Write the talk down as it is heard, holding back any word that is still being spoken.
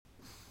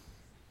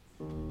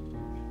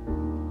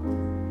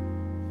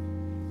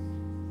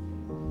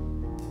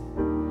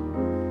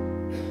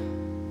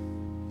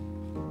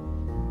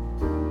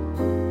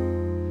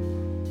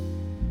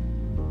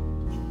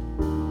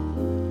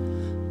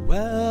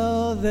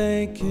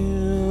they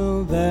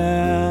kill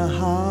their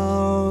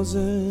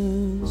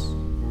houses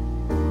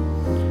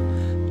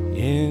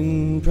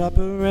in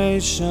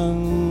preparation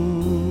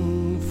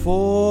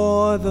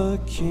for the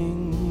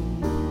king,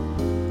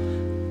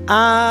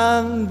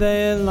 and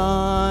they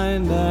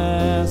line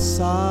their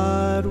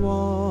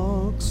sidewalks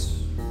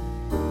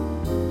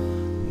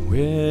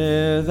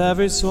with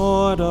every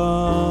sort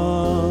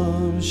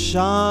of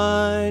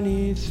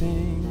shiny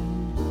thing.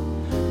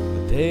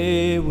 But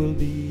they will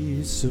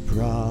be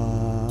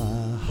surprised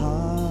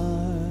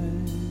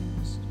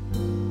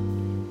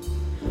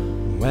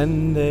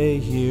when they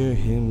hear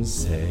him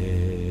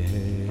say,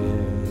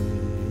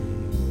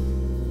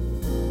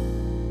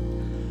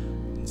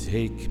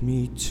 take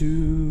me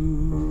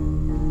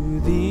to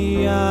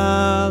the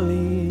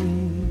alley,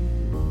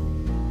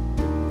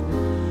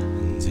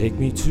 take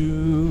me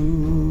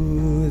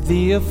to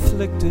the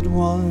afflicted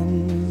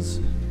ones,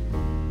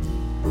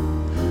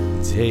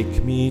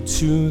 take me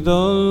to the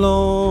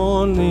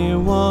lonely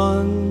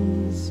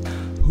ones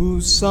who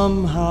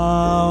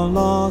somehow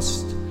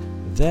lost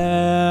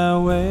their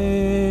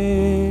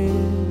way.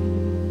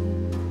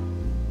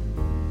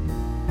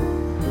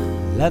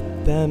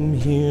 Let them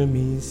hear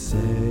me say,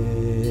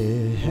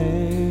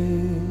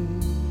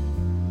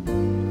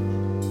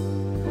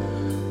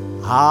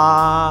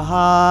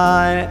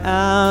 I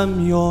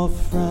am your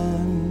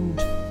friend.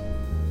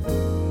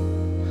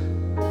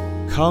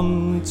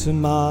 Come to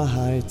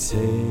my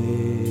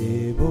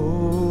table,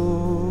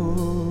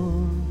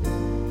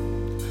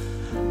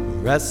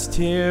 rest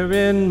here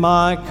in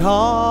my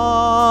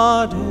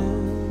garden.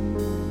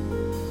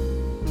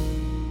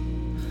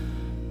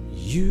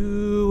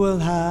 You will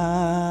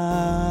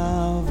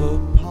have a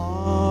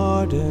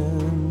pardon,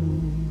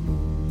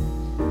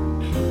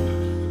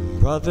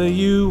 brother,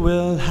 you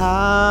will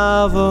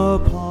have a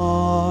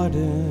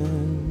pardon.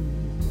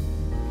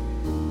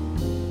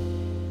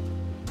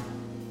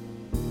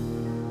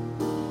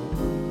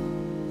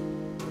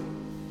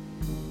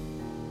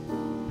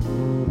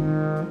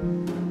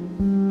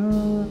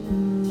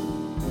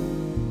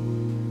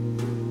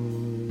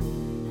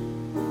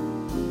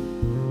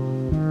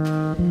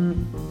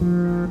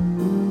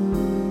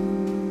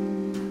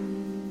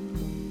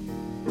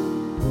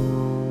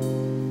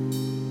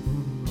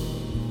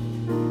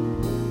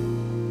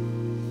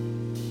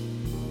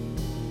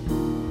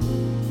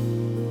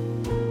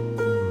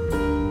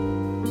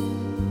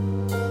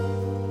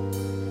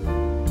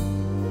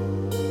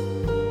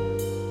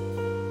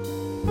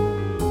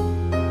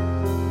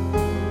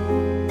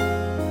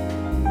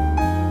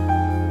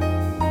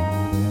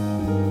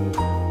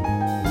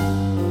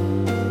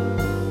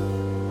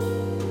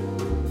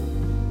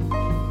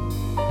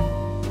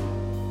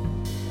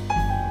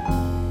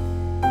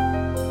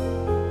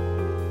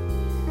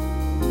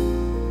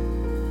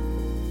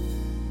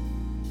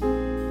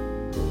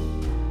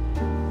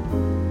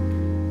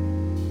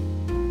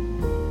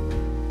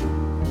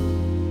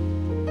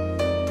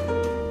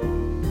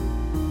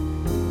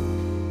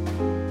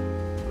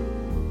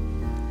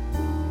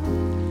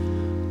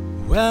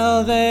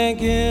 Well, they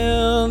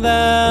gild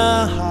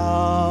their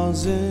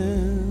houses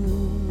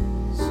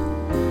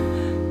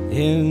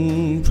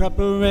in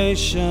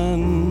preparation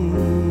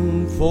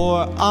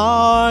for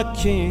our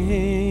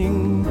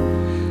king,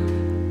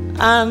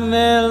 and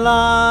they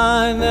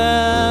line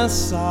their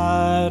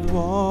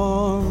sidewalks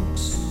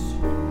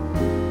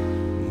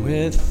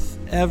with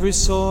every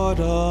sort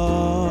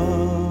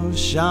of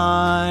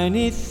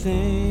shiny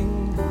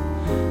thing.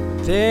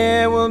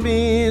 They will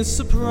be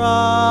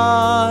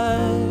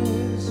surprised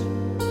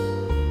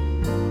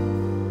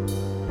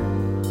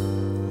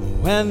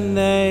when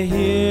they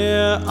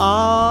hear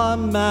our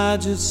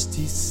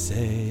Majesty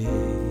say,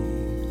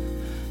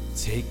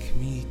 take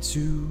me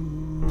to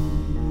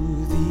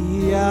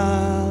the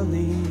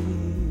alley,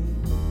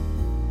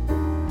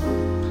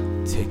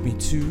 take me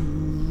to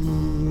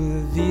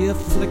the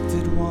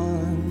afflicted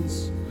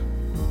ones,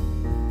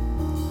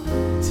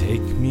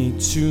 take me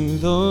to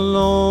the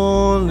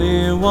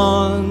lonely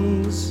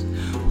ones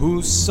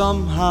who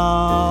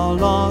somehow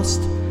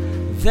lost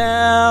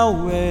their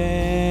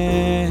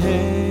way.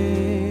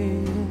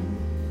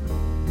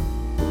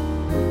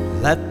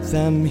 Let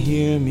them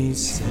hear me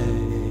say,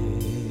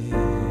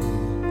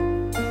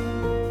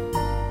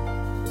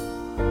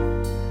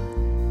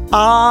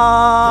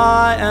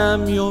 I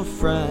am your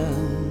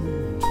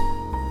friend.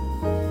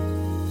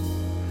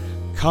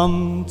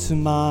 Come to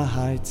my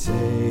high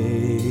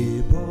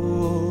table,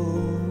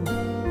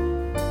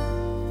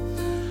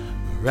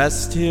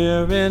 rest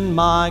here in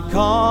my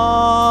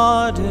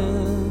garden,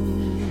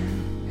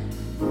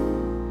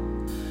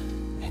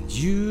 and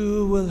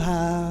you will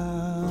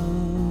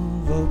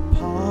have a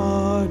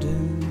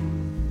pardon.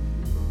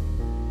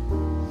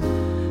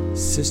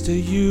 Sister,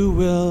 you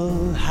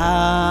will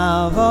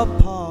have a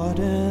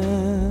pardon.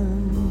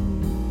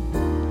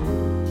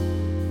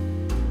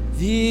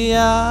 The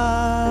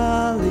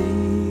alley,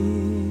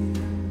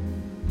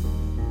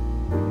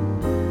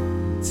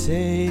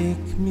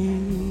 take me,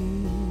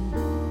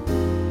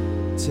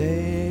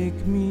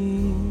 take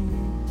me,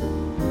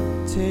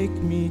 take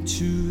me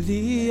to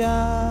the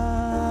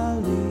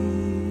alley.